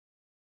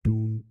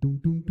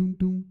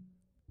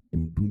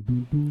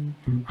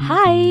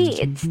Hi,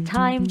 it's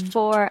time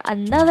for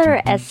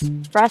another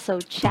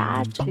espresso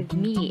chat with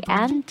me,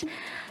 and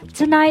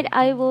tonight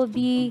I will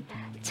be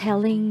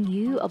telling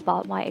you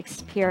about my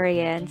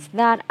experience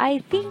that I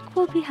think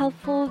will be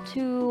helpful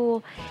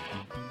to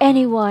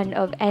anyone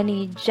of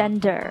any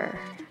gender.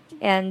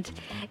 And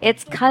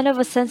it's kind of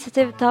a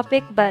sensitive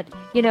topic, but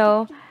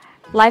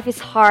life is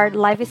hard,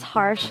 life is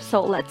harsh,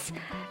 so let's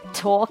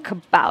talk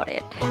about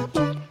it.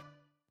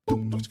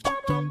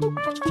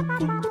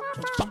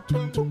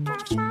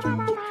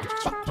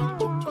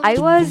 I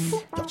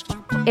was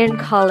in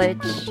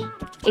college,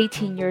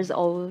 18 years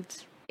old,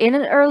 in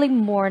an early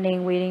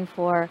morning waiting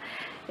for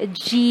a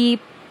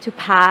jeep to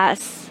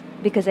pass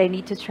because I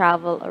need to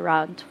travel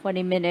around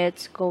 20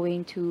 minutes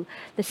going to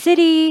the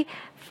city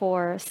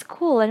for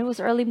school. And it was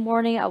early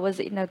morning. I was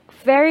in a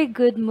very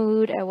good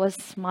mood. I was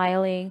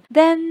smiling.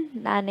 Then,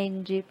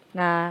 naning jeep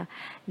nga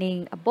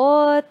ning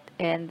abot,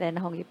 and then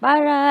akong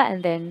gipara,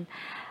 and then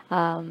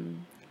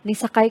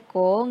nisakay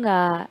ko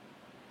nga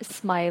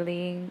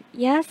smiling.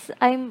 Yes,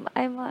 I'm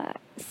a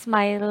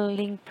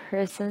smiling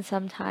person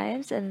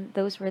sometimes, and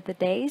those were the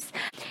days.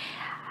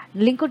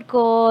 Lingkod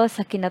ko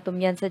sa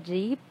kinatumyan sa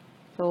jeep.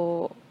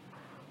 So,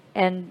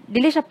 and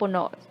dili siya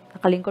puno.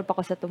 Nakalingkod pa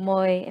ko sa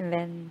tumoy, and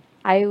then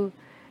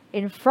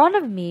in front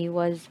of me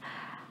was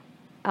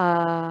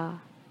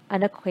an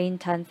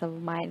acquaintance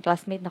of mine,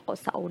 classmate nako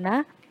sa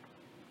una,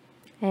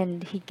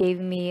 and he gave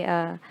me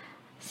a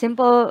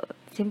simple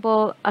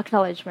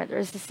acknowledgement, or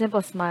just a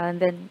simple smile, and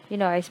then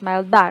I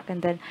smiled back,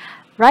 and then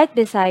right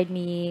beside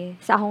me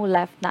sa akong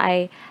left na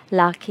ay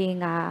laki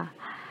nga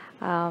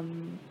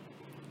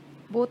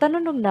butan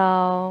nun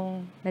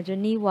ugnaw, medyo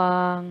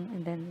niwang,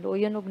 and then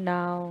luoyon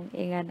ugnaw,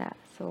 inga na.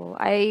 So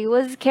I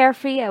was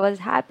carefree, I was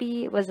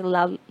happy, it was a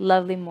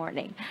lovely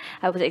morning.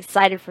 I was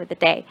excited for the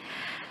day.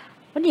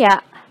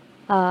 Unya,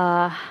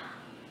 ang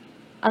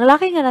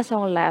laki nga nasa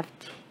akong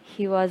left,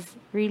 he was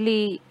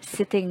really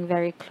sitting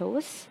very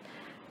close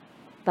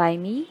by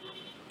me.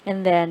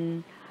 And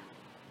then,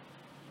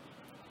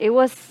 it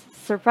was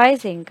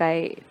surprising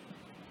kay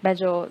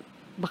medyo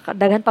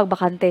daghan pag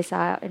bakante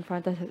sa in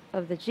front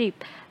of the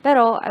jeep.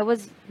 Pero I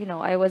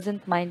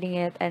wasn't minding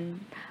it,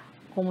 and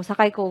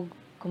kumusakay ko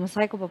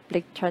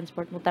public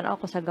transport, mo tanaw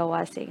ko sa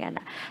gawas nga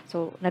na.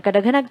 So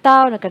nagkadaghan ng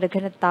tao,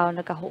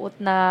 nakahuot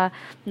na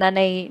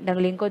nanay ng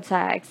lingkod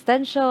sa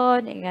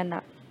extension nga na.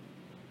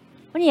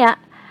 Unya,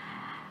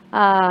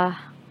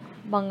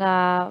 mga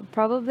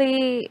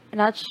probably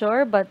not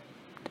sure but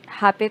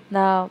hapit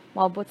na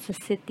maabot sa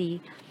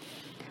city.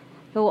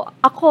 So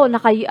ako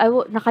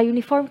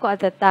naka-uniform ko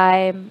at the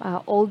time,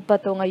 old pa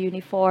to nga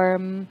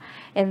uniform,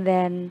 and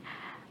then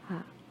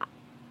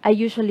I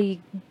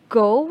usually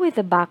go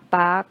with a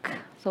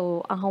backpack.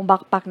 So ang akong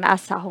backpack na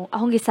asa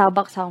akong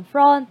gisabak sa akong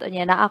front,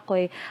 unya na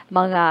ako'y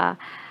mga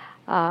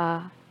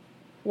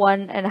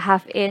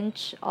 1.5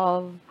 inch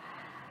of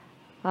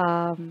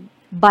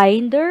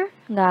binder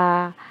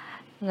nga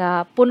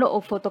puno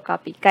og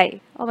photocopy kay,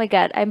 oh my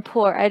god, I'm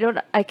poor,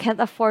 I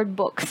can't afford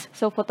books,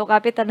 so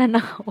photocopy tanan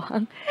na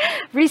akong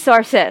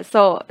resources.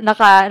 So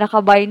naka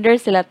binder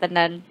sila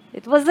tanan.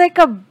 It was like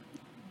a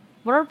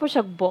moron po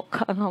siya book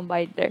ang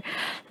binder.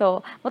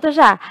 So moto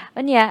siya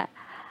unya.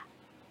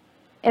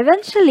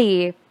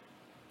 Eventually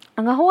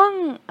ang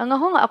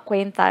ahong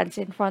acquaintance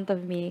in front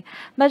of me,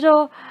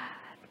 medyo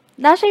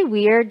na siya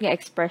weird nga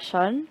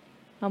expression,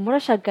 nga mura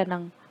siya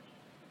kanang.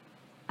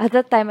 At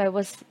that time, I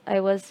was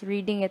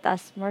reading it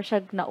as more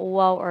siyag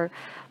nauwaw, or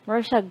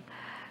more siyag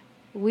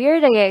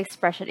weird nga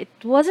expression. It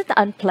wasn't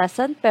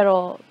unpleasant,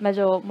 pero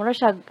medyo more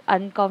siyag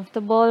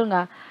uncomfortable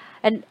nga.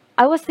 And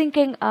I was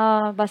thinking,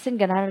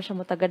 basin ganahan siya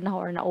mutagad na ako,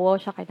 or nauwaw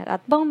siya kay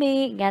nagatbang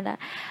may, gana.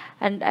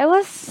 And I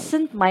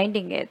wasn't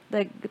minding it.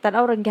 Like,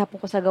 tanaw rin gihapon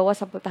ko sa gawa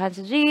sa putahan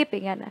sa jeep,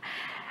 gana.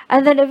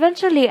 And then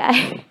eventually,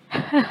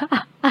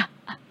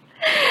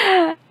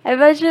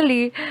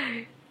 eventually,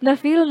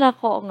 na-feel na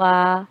ko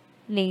nga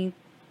ning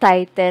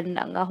tighten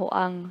ang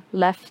ang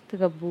left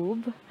nga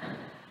boob.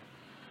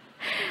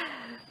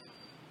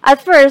 At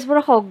first,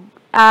 mura ko,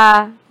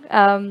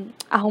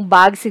 akong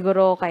bag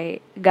siguro kay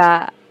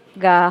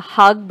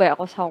hug ba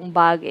ako sa akong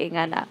bag,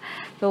 nga na.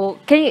 So,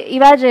 can you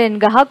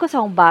imagine, hug ko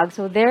sa akong bag,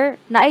 so there,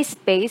 na ay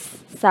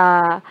space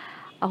sa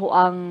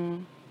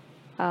ang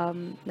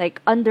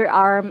like,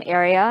 underarm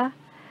area,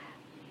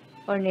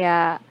 o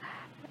niya,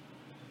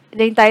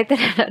 yung tighten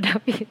na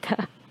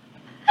napita.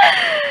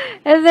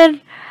 And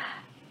then,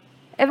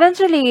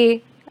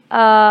 eventually,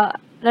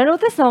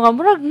 na-notice na nga,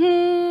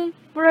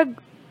 murag,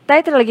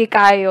 tight lagi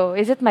kayo.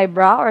 Is it my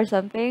bra or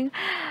something?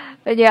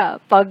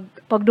 Kanya,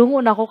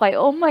 pagdungon ako kay,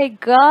 oh my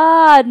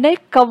God,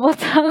 naikamot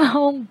ang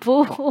akong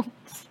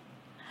boobs.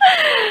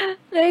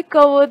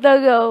 Naikamot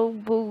ang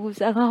akong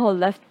boobs. Ang akong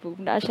left boob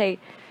na siya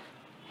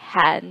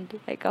hand,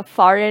 like a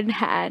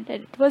foreign hand,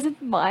 and it wasn't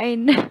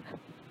mine.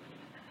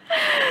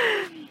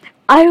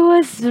 I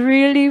was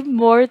really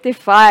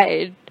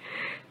mortified.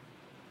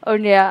 O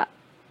niya,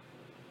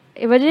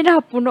 imagine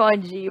na puno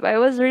ang jeep.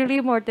 I was really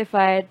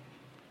mortified.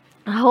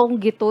 Akong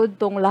gitod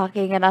tong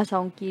laki nga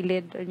nasa akong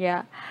kilid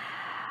niya.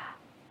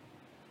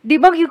 Di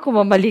ba gyud ko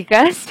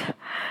mamalikas?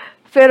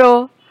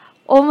 Pero,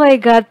 oh my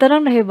God,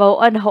 tanang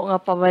nahibawan ako nga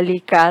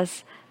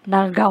pamalikas.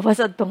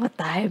 Nanggawas at nga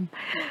time.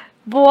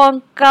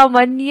 Buwang ka,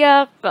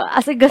 manyak.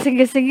 Asig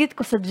gasing-gasingit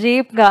ko sa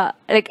jeep nga,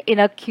 like,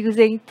 in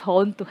accusing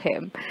tone to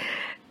him.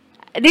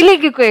 Dili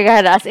gyud ko yung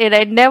as in,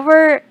 I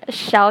never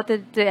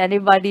shouted to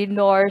anybody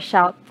nor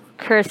shout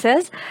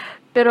curses.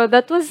 Pero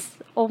that was,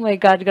 oh my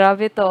God,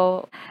 grabe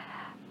to.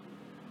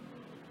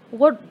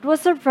 What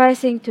was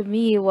surprising to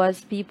me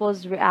was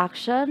people's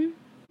reaction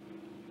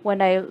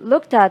when I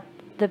looked at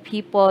the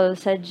people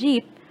sa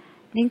jeep.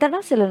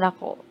 Ningtana sila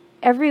nako.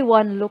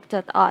 Everyone looked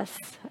at us.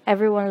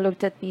 Everyone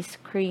looked at me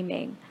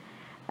screaming.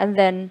 And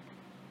then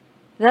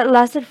that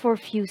lasted for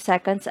a few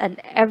seconds and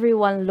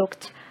everyone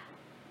looked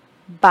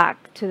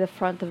back to the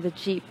front of the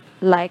jeep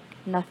like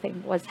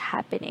nothing was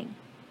happening.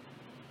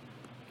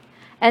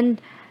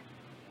 And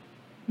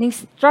ning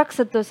struck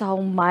sa to sa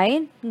akong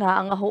mind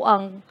nga ang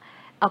ang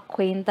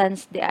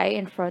acquaintance di ay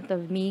in front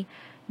of me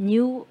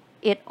knew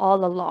it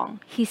all along.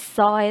 He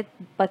saw it,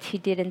 but he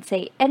didn't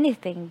say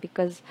anything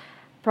because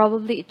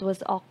probably it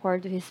was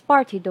awkward to his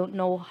part. He don't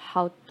know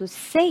how to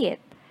say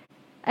it.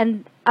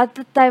 And at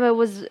the time, I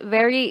was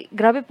very,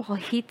 grabe pa ko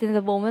hit in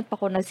the moment pa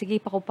ko,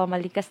 nagsige pa ko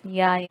pamalikas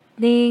niya.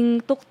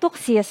 Ning tuktok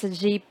siya sa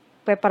jeep,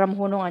 kaya para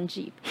mahunong ang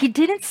jeep. He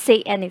didn't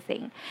say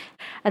anything.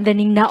 And then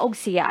ning naog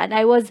siya. And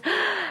I was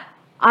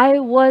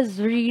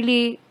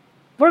really,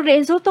 for the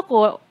insulto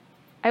ko,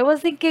 I was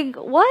thinking,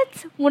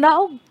 what?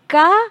 Munaog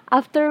ka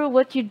after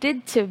what you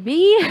did to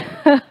me?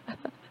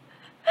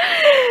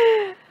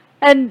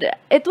 And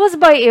it was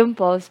by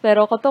impulse,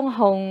 pero katong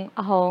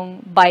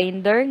hong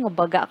binder nga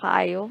baga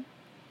kaayo,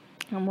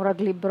 nga murag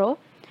libro,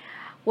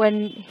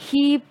 when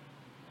he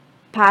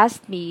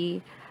passed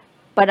me,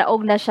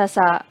 panaog na siya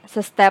sa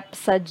step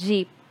sa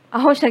jeep.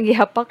 Ako siyang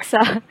gihapak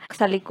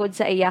sa likod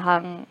sa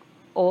iyahang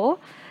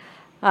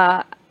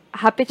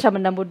hapit siya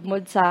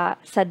manamudmud sa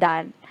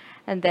dan.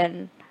 And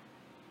then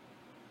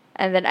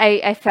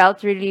I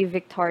felt really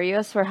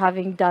victorious for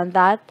having done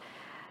that.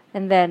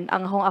 And then,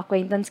 ang akong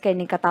acquaintance kay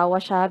ning katawa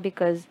siya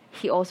because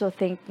he also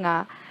think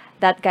nga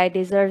that guy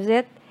deserves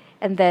it.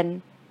 And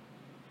then,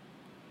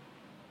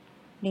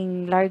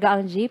 ning larga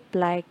ang jeep,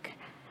 like,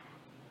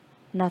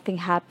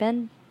 nothing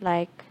happened.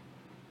 Like,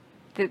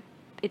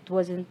 it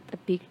wasn't a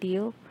big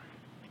deal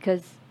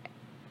because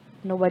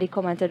nobody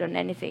commented on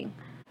anything.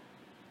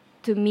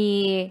 To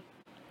me,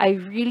 I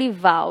really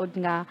vowed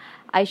nga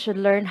I should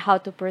learn how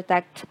to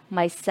protect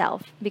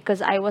myself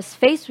because I was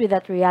faced with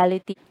that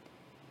reality.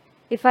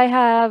 If I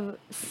have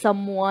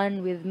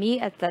someone with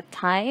me at that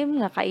time,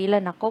 nga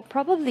kailan ako,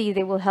 probably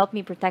they will help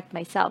me protect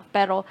myself.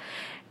 Pero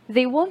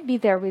they won't be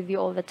there with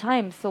you all the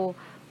time. So,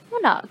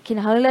 muna,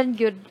 kinahanglan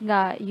gyud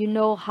nga you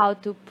know how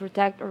to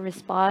protect or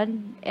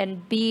respond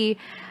and be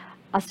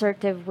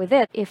assertive with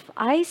it. If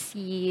I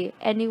see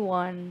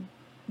anyone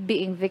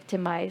being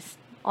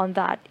victimized on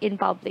that in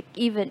public,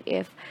 even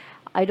if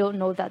I don't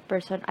know that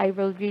person, I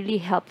will really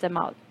help them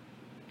out.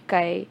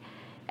 Okay?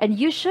 And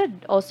you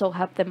should also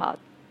help them out.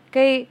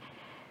 Okay?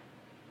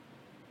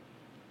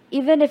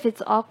 Even if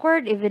it's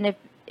awkward, even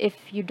if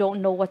you don't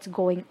know what's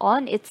going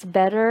on, it's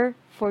better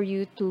for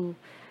you to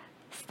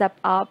step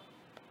up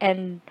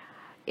and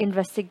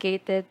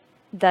investigate it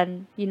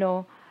than,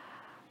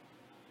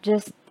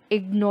 just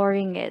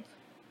ignoring it.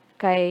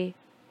 Okay?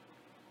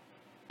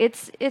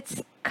 It's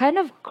kind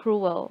of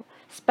cruel,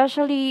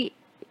 especially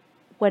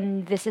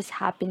when this is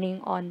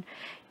happening on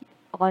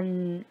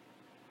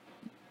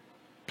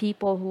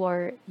people who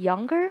are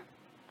younger.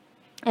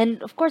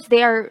 And of course,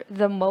 they are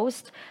the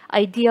most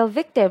ideal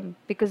victim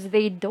because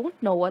they don't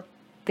know what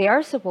they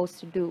are supposed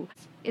to do.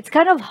 It's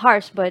kind of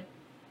harsh,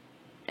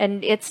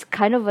 and it's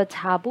kind of a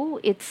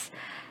taboo. It's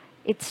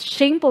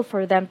shameful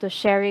for them to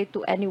share it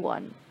to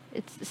anyone.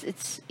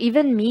 It's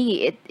even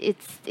me.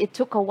 It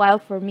took a while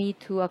for me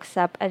to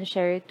accept and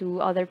share it to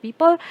other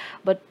people,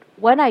 but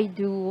when I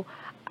do,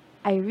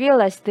 I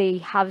realize they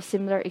have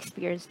similar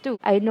experience too.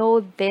 I know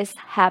this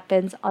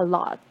happens a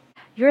lot.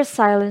 Your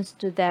silence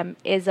to them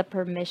is a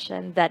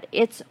permission that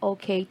it's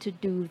okay to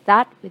do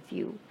that with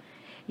you.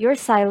 Your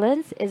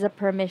silence is a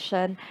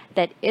permission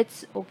that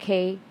it's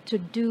okay to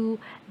do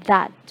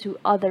that to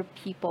other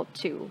people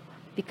too,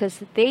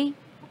 because they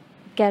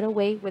get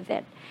away with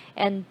it.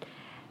 And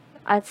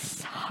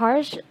as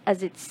harsh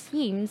as it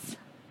seems,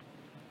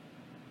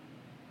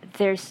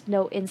 there's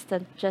no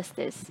instant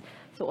justice.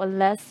 So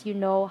unless you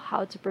know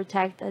how to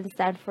protect and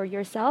stand for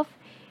yourself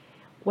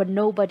when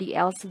nobody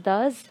else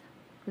does,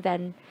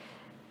 then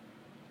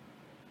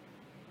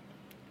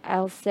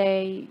I'll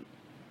say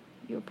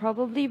you're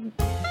probably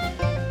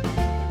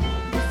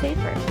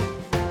safer.